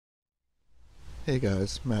Hey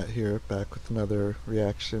guys, Matt here, back with another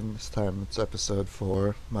reaction. This time it's episode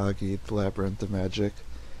 4, Magi, the Labyrinth of Magic.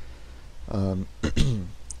 Um,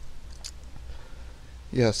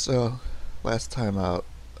 yeah, so last time out,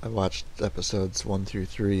 I watched episodes 1 through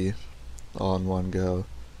 3 all in one go.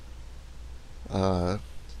 Uh,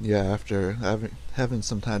 yeah, after having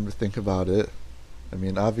some time to think about it, I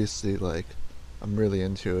mean, obviously, I'm really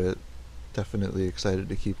into it. Definitely excited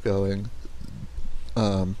to keep going.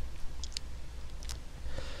 Um,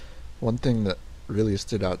 One thing that really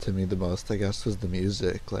stood out to me the most, I guess, was the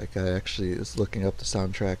music. Like, I actually was looking up the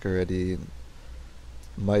soundtrack already, and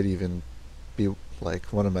might even be like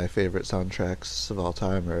one of my favorite soundtracks of all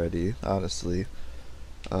time already, honestly.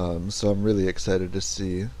 So I'm really excited to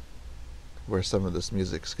see where some of this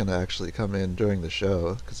music's gonna actually come in during the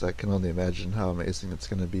show, because I can only imagine how amazing it's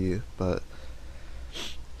gonna be. But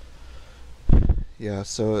yeah,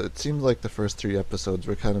 so it seemed like the first 3 episodes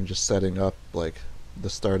were kind of just setting up like the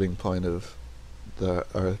starting point of the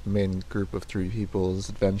our main group of 3 people's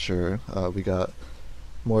adventure. We got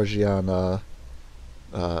Morgiana,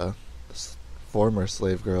 uh, former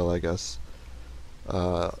slave girl, I guess.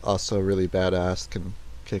 Also really badass, can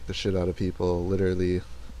kick the shit out of people, literally.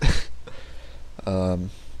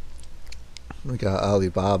 um, we got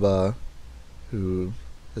Alibaba, who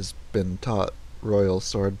has been taught royal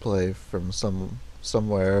swordplay from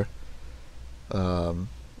somewhere, and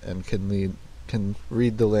can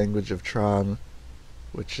read the language of Tron,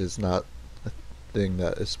 which is not a thing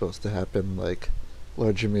that is supposed to happen. Like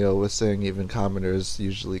Lord Jamil was saying, even commoners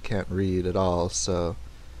usually can't read at all. So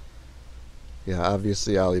yeah,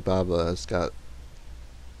 obviously Alibaba has got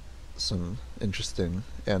some interesting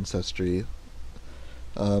ancestry.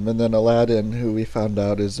 And then Aladdin, who we found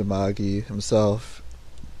out is a Magi himself.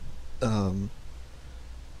 Um,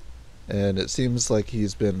 and it seems like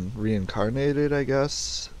he's been reincarnated, I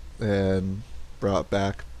guess, and brought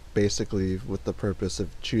back basically with the purpose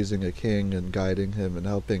of choosing a king and guiding him and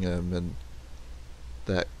helping him, and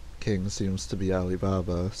that king seems to be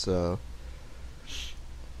Alibaba. So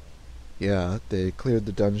yeah, they cleared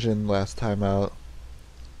the dungeon last time out.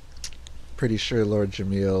 Pretty sure Lord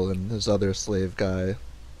Jamil and his other slave guy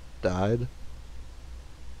died.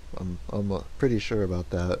 I'm pretty sure about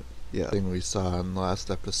that. Yeah, the thing we saw in the last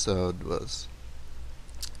episode was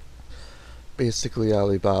basically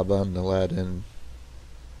Alibaba and Aladdin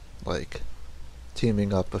like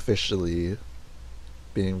teaming up officially,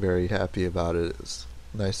 being very happy about it. It was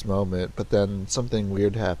a nice moment, but then something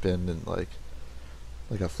weird happened, and like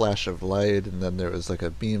a flash of light, and then there was like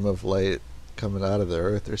a beam of light coming out of the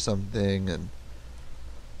earth or something, and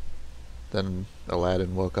then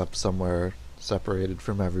Aladdin woke up somewhere separated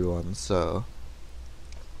from everyone. So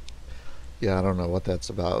yeah, I don't know what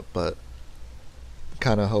that's about, but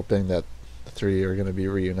kind of hoping that the 3 are going to be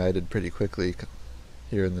reunited pretty quickly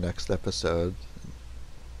here in the next episode.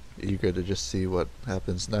 Eager to just see what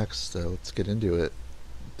happens next, so let's get into it.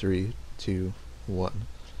 3, 2, 1.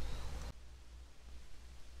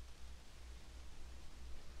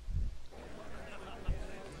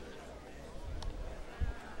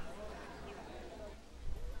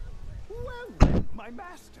 Well, then, my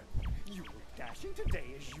master, you were dashing today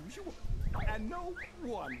as usual. And no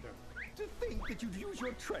wonder. To think that you'd use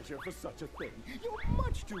your treasure for such a thing. You're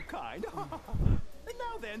much too kind. And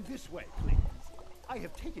now then, this way, please. I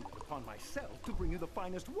have taken it upon myself to bring you the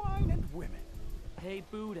finest wine and women. Hey,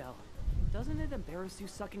 Boodle, doesn't it embarrass you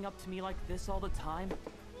sucking up to me like this all the time?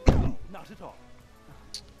 No, not at all.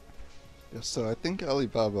 Yeah, so I think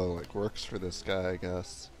Alibaba like works for this guy, I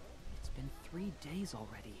guess. It's been 3 days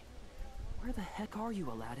already. Where the heck are you,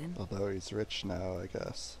 Aladdin? Although he's rich now, I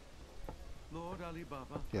guess. Lord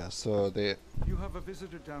Alibaba, Yeah, so they... you have a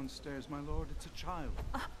visitor downstairs, my lord. It's a child.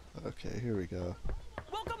 Okay, here we go.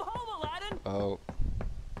 Welcome home, Aladdin! Oh.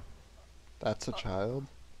 That's a child?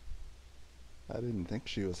 I didn't think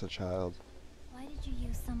she was a child. Why did you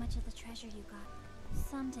use so much of the treasure you got?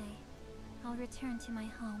 Someday, I'll return to my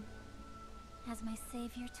home, as my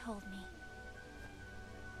savior told me.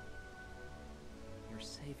 Your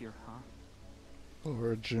savior, huh?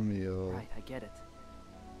 Lord Jamil. Right, I get it.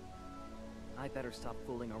 I better stop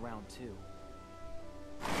fooling around, too.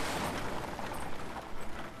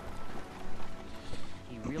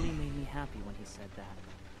 He really made me happy when he said that.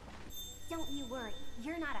 Don't you worry,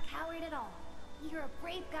 you're not a coward at all. You're a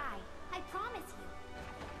brave guy, I promise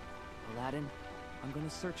you. Aladdin, I'm gonna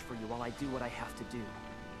search for you while I do what I have to do.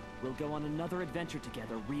 We'll go on another adventure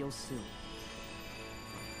together real soon.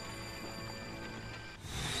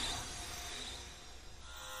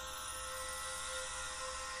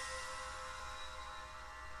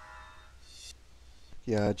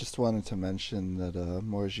 Yeah, I just wanted to mention that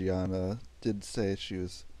Morgiana did say she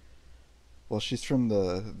was. Well, she's from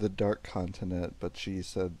the Dark Continent, but she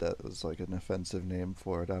said that was like an offensive name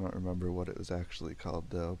for it. I don't remember what it was actually called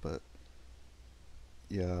though, but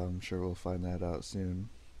yeah, I'm sure we'll find that out soon.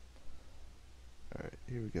 Alright,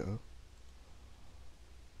 here we go.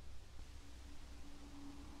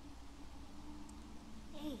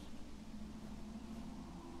 Hey,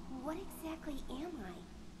 what exactly am I?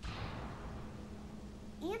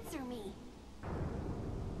 Answer me.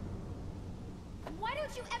 Why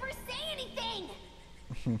don't you ever say anything?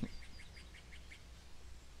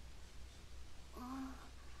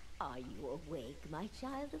 Are you awake, my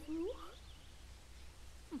child of Ruch?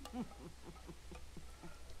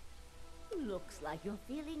 Looks like you're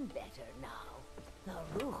feeling better now. The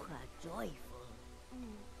Ruch are joyful.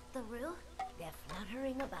 The Rue? They're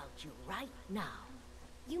fluttering about you right now.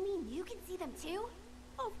 You mean you can see them too?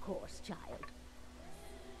 Of course, child.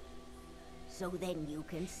 So then you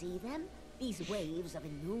can see them? These waves of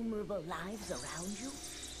innumerable lives around you?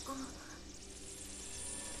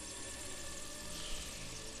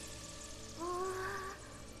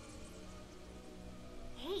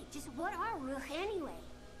 Hey, just what are Ruch anyway?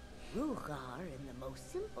 Ruch are, in the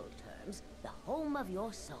most simple terms, the home of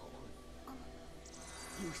your soul.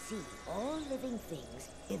 You see, all living things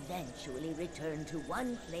eventually return to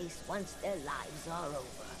one place once their lives are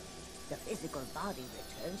over. The physical body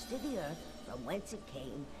returns to the earth from whence it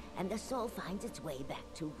came, and the soul finds its way back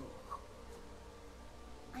to Ruch.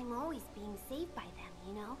 I'm always being saved by them,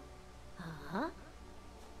 you know? Uh-huh.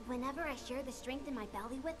 Whenever I share the strength in my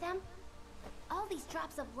belly with them, all these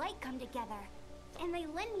drops of light come together, and they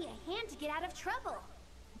lend me a hand to get out of trouble.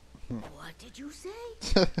 What did you say?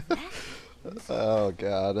 Oh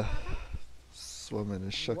god. This woman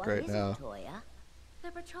is shook What right is now. it, Toya?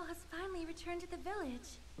 The patrol has finally returned to the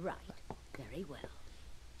village. Right. Very well.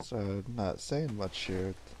 So I'm not saying much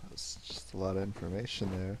here. It's just a lot of information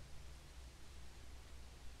there.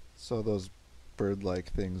 So those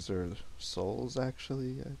bird-like things are souls,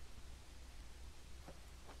 actually?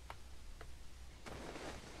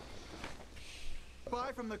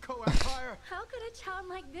 Spy from the Co-Empire? How could a child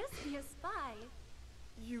like this be a spy?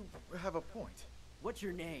 You have a point. What's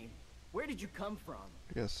your name? Where did you come from?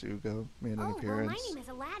 I guess Hugo made an Oh, well, appearance. my name is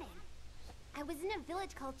Aladdin. I was in a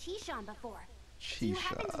village called Chishan before. Do you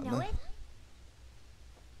happen to know Chishan. it?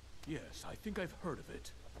 Yes, I think I've heard of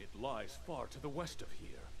it. It lies far to the west of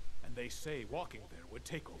here, and they say walking there would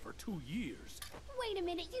take over 2 years. Wait a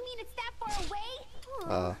minute, you mean it's that far away?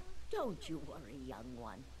 Don't you worry, young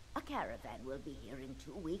one. A caravan will be here in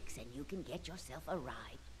 2 weeks, and you can get yourself a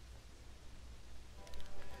ride.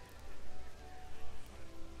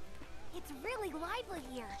 It's really lively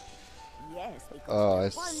here. Yes, because Oh,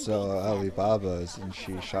 there's one so big family. Alibaba is in Is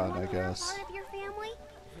Shishan, everyone I here guess. part of your family?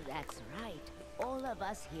 That's right. All of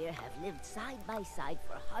us here have lived side by side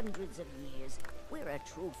for hundreds of years. We're a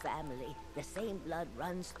true family. The same blood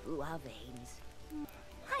runs through our veins.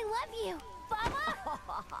 I love you, Baba!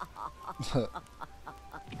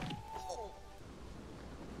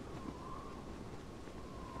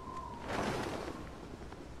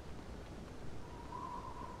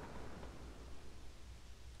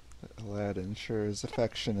 Aladdin sure is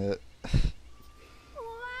affectionate.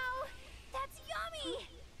 Wow, that's yummy!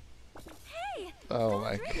 Hey! Oh don't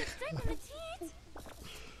my drink it straight from the teat!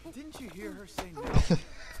 Didn't you hear her say no?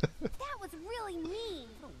 That was really mean.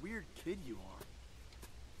 What a weird kid you are.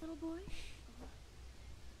 Little boy?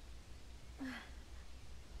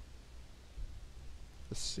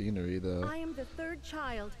 The scenery, though. I am the third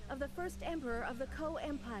child of the first emperor of the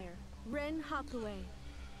Co-Empire, Ren Hakue.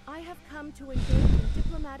 I have come to engage in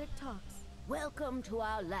diplomatic talks. Welcome to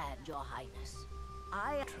our land, Your Highness.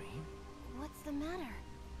 What's the matter,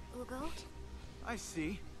 Ugo? I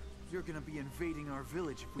see. You're gonna be invading our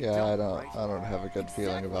village if we Yeah, don't, right? I don't have a good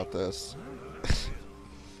feeling about this.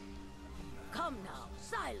 Come now,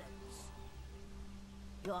 silence.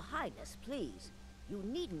 Your Highness, please. You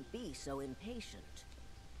needn't be so impatient.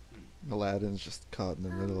 Aladdin's just caught in the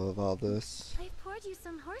middle of all this. I've poured you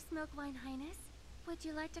some horse milk wine, Highness. Would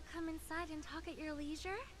you like to come inside and talk at your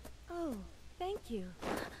leisure? Oh, thank you.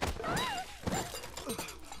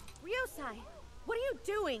 Ryosai, what are you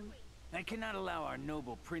doing? I cannot allow our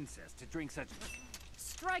noble princess to drink such...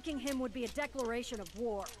 Striking him would be a declaration of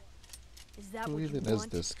war. Is that Who what even you is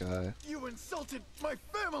want? this guy? You insulted my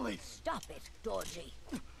family! Stop it, Dorji.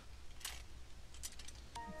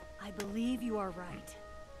 I believe you are right.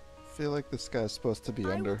 I feel like this guy's supposed to be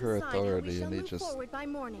I under will her decide how we authority shall and he move just forward by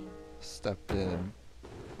morning. stepped in,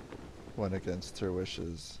 went against her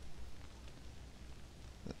wishes.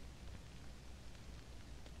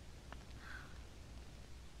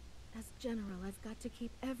 general, I've got to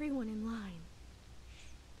keep everyone in line.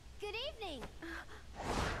 Good evening!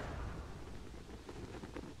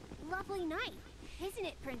 Lovely night, isn't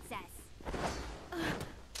it, Princess?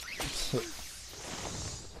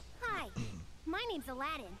 Hi, my name's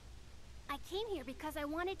Aladdin. I came here because I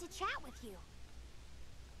wanted to chat with you.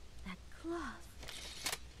 That cloth.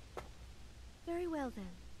 Very well then.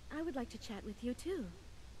 I would like to chat with you too.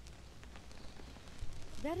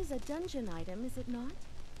 That is a dungeon item, is it not?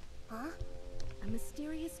 Huh? A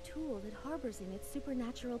mysterious tool that harbors in it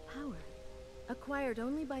supernatural power. Acquired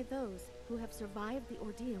only by those who have survived the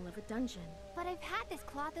ordeal of a dungeon. But I've had this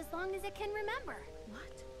cloth as long as it can remember.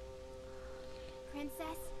 What?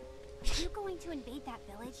 Princess, are you going to invade that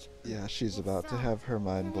village? Yeah, she's If about to so, have her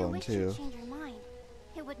mind then I blown wish too. you'd change your mind.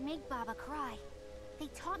 It would make Baba cry. They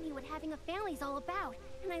taught me what having a family's all about,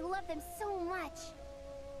 and I love them so much.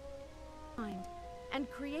 Mind. And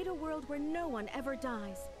create a world where no one ever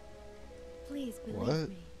dies. Please believe What?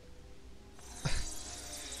 me.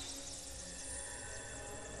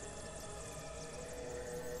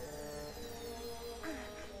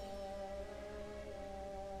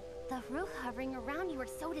 The Ruh hovering around you are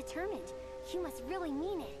so determined. You must really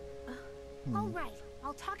mean it. All right,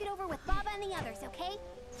 I'll talk it over with Baba and the others, okay?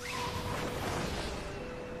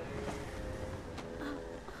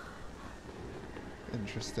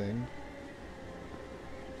 Interesting.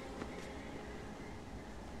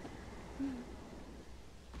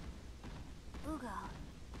 Ugo,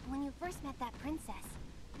 when you first met that princess,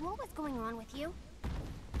 what was going on with you?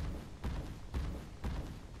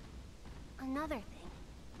 Another thing,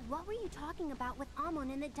 what were you talking about with Amon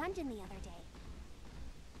in the dungeon the other day?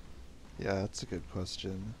 Yeah, that's a good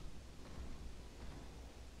question.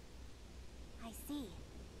 I see.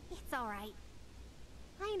 It's all right.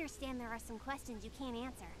 I understand there are some questions you can't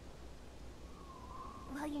answer.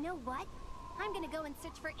 Well, you know what? I'm gonna go and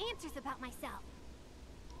search for answers about myself.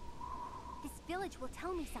 This village will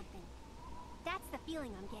tell me something. That's the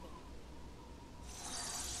feeling I'm getting.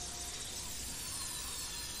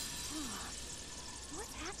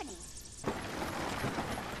 What's happening?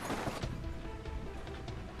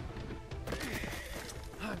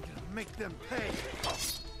 I'm gonna make them pay.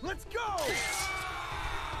 Let's go!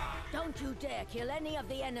 Don't you dare kill any of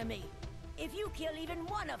the enemy. If you kill even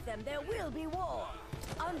one of them, there will be war.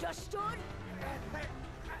 Understood?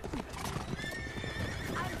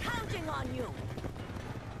 I'm counting on you.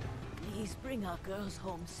 Please bring our girls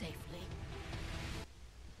home safely.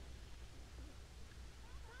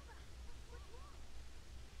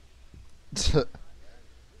 Stay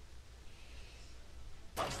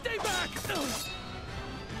back!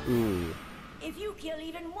 Ooh. If you kill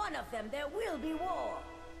even one of them, there will be war.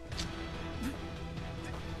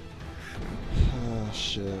 Oh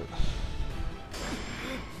shit.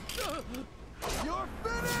 You're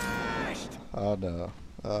finished! Oh no.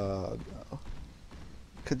 Oh no.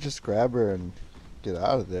 Could just grab her and get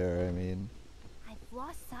out of there, I mean. I've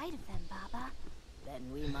lost sight of them, Baba.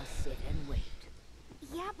 Then we must sit and wait.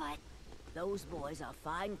 Yeah, but... Those boys are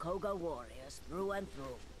fine Koga warriors through and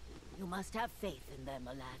through. You must have faith in them,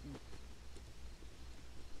 Aladdin.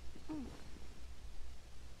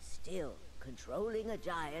 Still, controlling a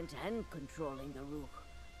giant and controlling the Ruh.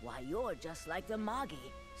 Why, you're just like the Magi,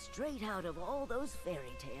 straight out of all those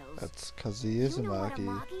fairy tales. That's 'cause he is you a know what a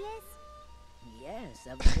Magi. Magi is? Yes,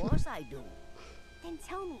 of course I do. Then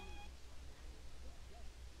tell me.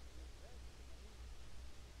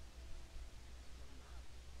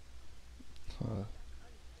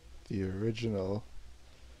 The original.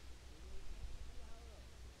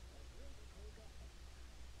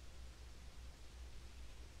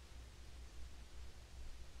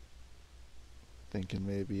 Thinking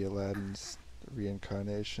maybe Aladdin's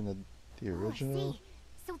reincarnation of the original. Oh, I see.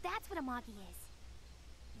 So that's what a Magi is.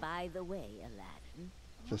 By the way, Aladdin,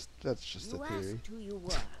 That's just a you theory. asked who you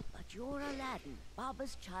were, but you're Aladdin,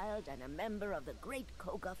 Baba's child and a member of the great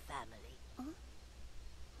Koga family.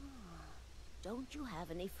 Don't you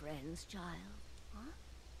have any friends, child?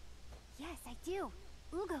 Yes, I do.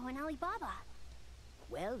 Ugo and Alibaba.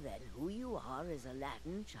 Well then, who you are is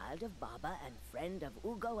Aladdin, child of Baba and friend of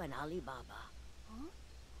Ugo and Alibaba.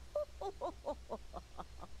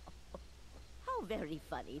 How very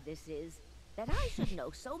funny this is, that I should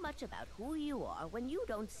know so much about who you are when you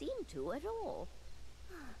don't seem to at all.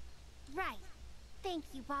 Right. Thank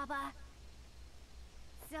you, Baba.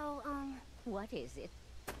 So, What is it?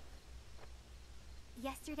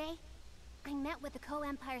 yesterday, I met with the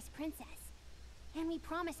Co-Empire's princess, and we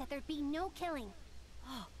promised that there'd be no killing.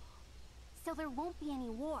 So there won't be any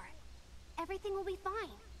war. Everything will be fine.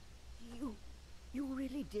 You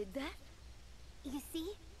really did that? You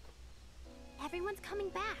see? Everyone's coming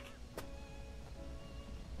back.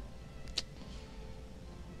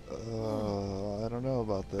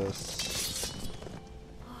 about this.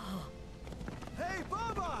 Hey,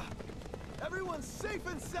 Baba! Everyone's safe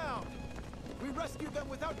and sound! We rescued them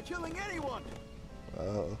without killing anyone!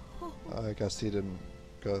 Oh, I guess he didn't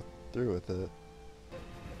go through with it.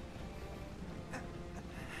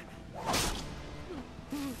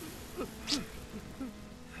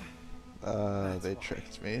 They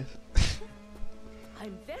tricked me.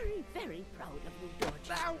 I'm very, very proud of you,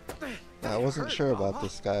 Dorothy. I wasn't sure about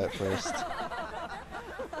this guy at first.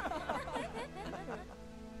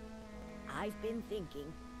 I've been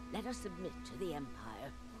thinking, let us submit to the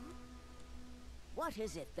Empire. What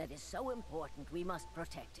is it that is so important we must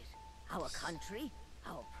protect it? Our country?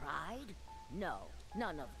 Our pride? No,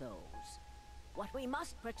 none of those. What we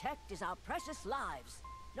must protect is our precious lives.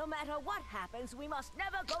 No matter what happens, we must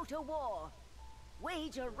never go to war.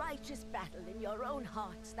 Wage a righteous battle in your own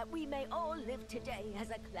hearts that we may all live today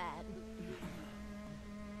as a clan.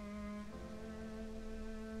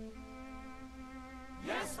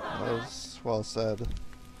 Yes, That was well said.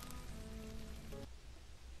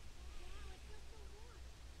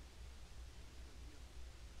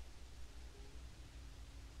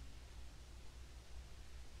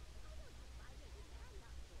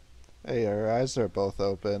 Hey, our eyes are both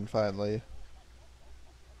open, finally.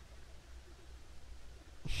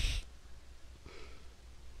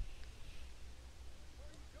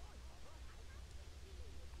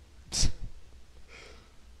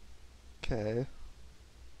 Okay.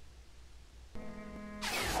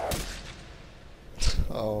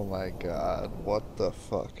 Oh my god, what the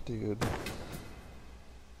fuck, dude?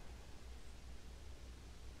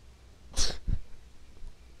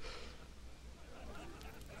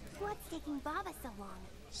 What's taking Baba so long?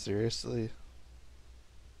 Seriously?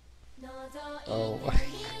 Oh my.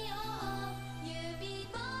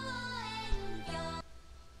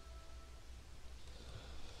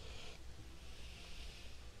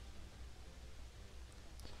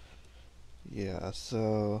 Yeah,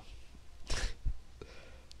 so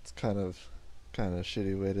it's kind of a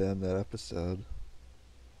shitty way to end that episode.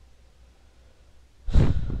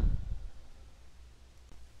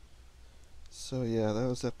 So yeah, that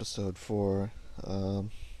was episode 4.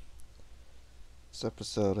 This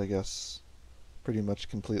episode, I guess, pretty much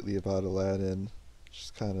completely about Aladdin,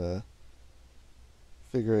 just kind of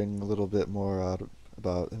figuring a little bit more out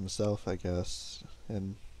about himself, I guess,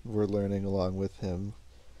 and we're learning along with him.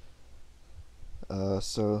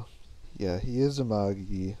 So yeah, he is a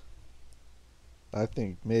Magi. I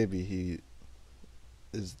think maybe he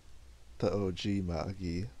is the OG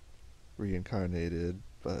Magi reincarnated,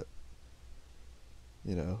 but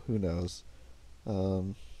you know, who knows.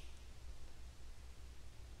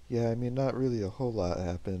 Yeah, I mean, not really a whole lot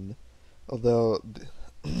happened, although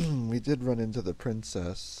we did run into the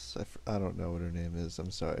princess. I don't know what her name is,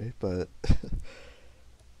 I'm sorry, but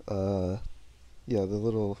yeah, the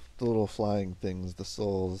little flying things, the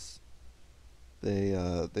souls, they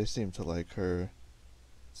seem to like her.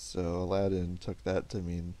 So Aladdin took that to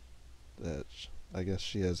mean that I guess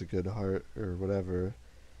she has a good heart or whatever.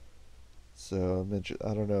 So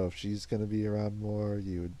I don't know if she's gonna be around more.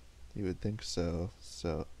 You would think so.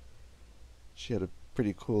 So she had a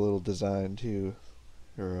pretty cool little design too.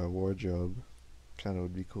 Her wardrobe kind of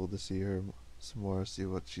would be cool to see her some more. See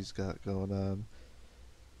what she's got going on.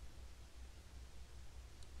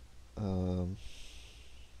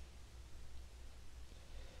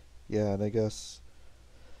 Yeah, and I guess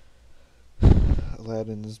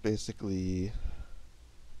Aladdin is basically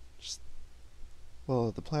just,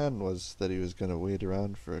 well, the plan was that he was going to wait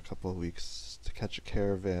around for a couple of weeks to catch a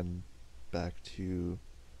caravan back to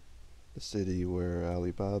the city where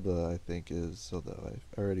Alibaba, I think, is, although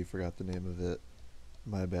I already forgot the name of it.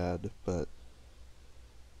 My bad. But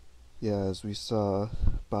yeah, as we saw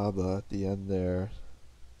Baba at the end there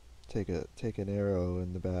take an arrow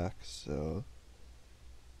in the back, so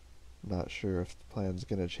I'm not sure if the plan's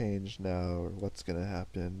gonna change now or what's gonna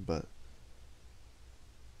happen, but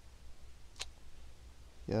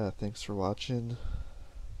yeah, thanks for watching.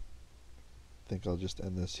 I think I'll just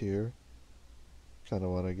end this here. Kinda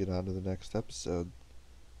wanna get on to the next episode.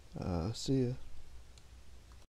 See ya.